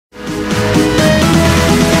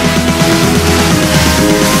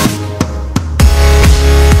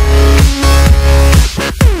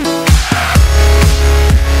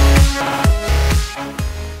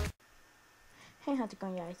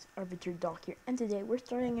creator Doc here, and today we're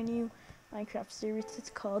starting a new Minecraft series. It's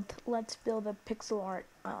called Let's Build a Pixel Art.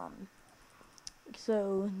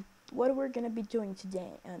 So what we're gonna be doing today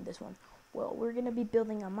on this one? Well, we're gonna be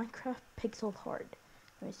building a Minecraft pixel art.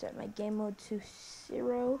 Let me set my game mode to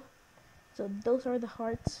 0. So those are the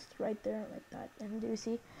hearts right there, like that. And do you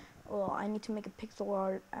see? Well, I need to make a pixel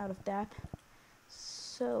art out of that.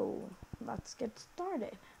 So let's get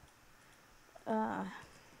started.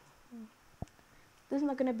 This is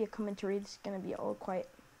not gonna be a commentary. This is gonna be all quiet.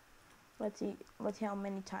 Let's see how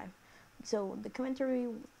many times. So the commentary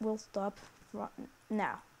will stop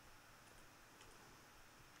now.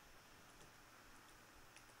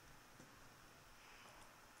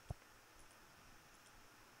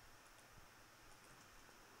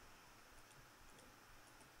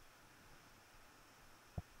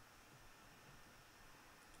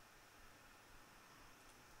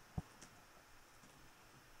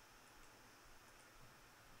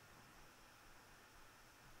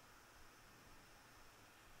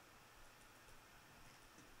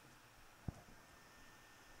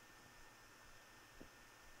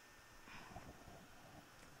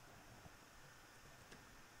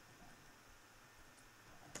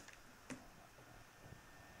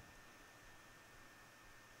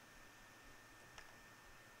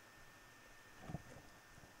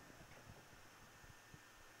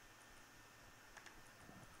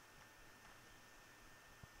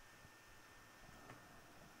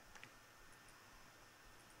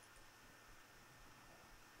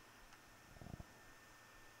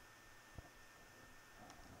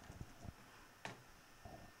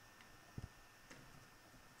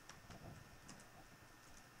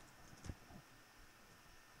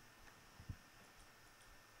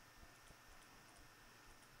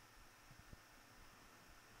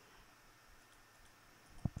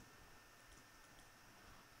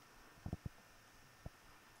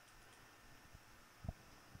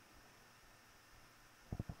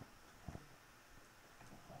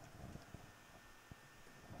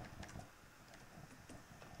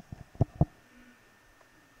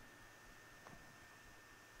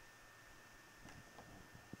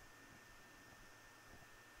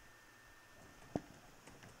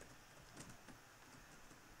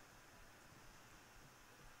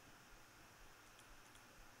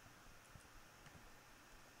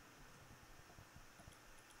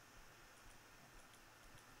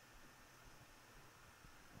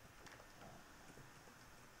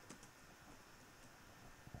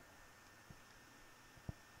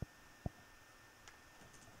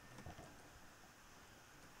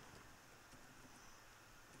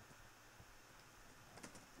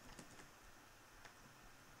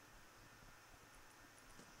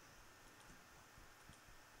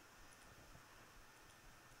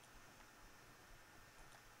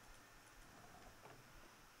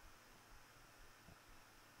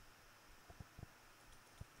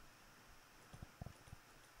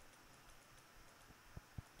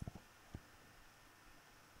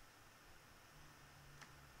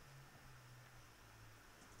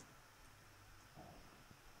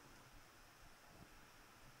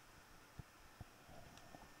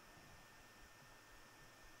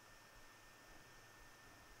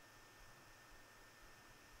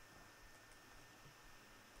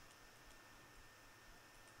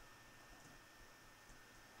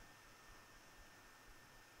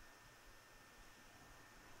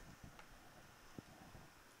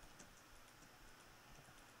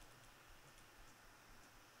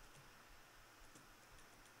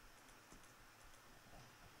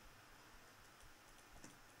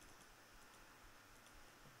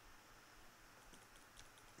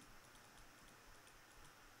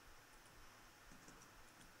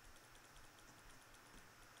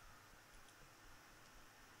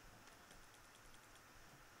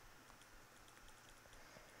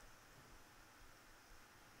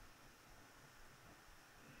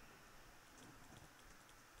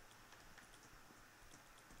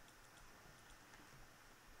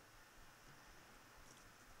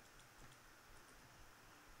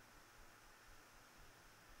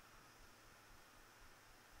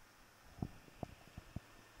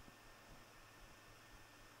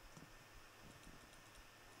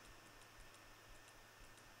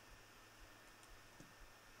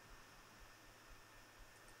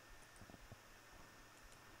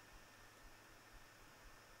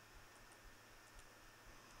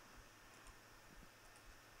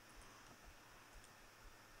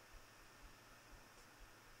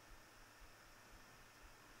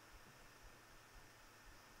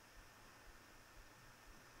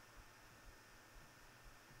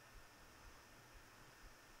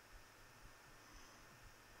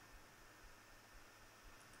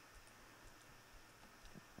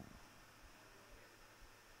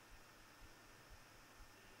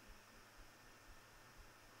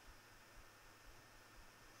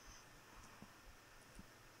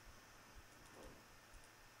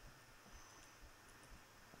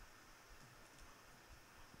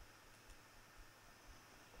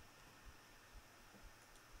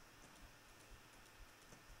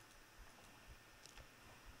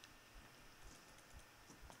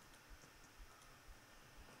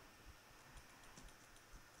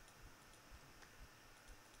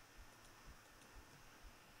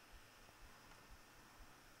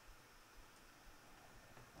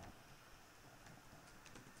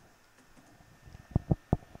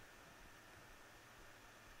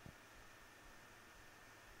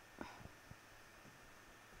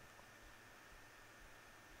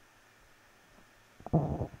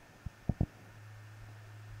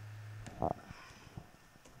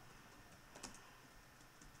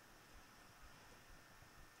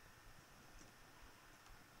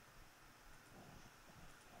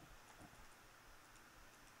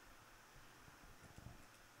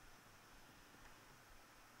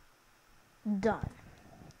 done.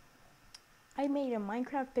 I made a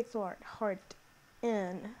Minecraft pixel art heart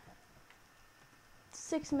in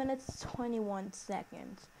 6 minutes 21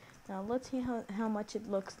 seconds. Now let's see how much it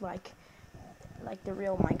looks like the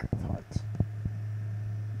real Minecraft heart.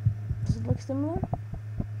 Does it look similar?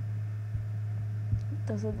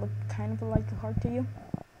 Does it look kind of like a heart to you?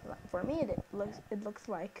 For me, it looks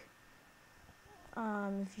like.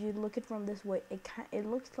 If you look it from this way, it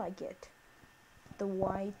looks like it. The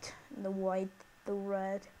white, the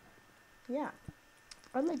red. Yeah,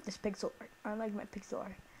 I like this pixel art. I like my pixel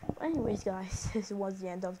art. But anyways, guys, this was the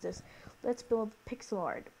end of this Let's Build Pixel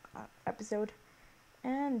Art episode.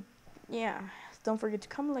 And yeah, don't forget to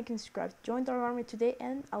comment, like, and subscribe. Join our army today,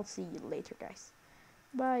 and I'll see you later, guys.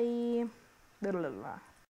 Bye.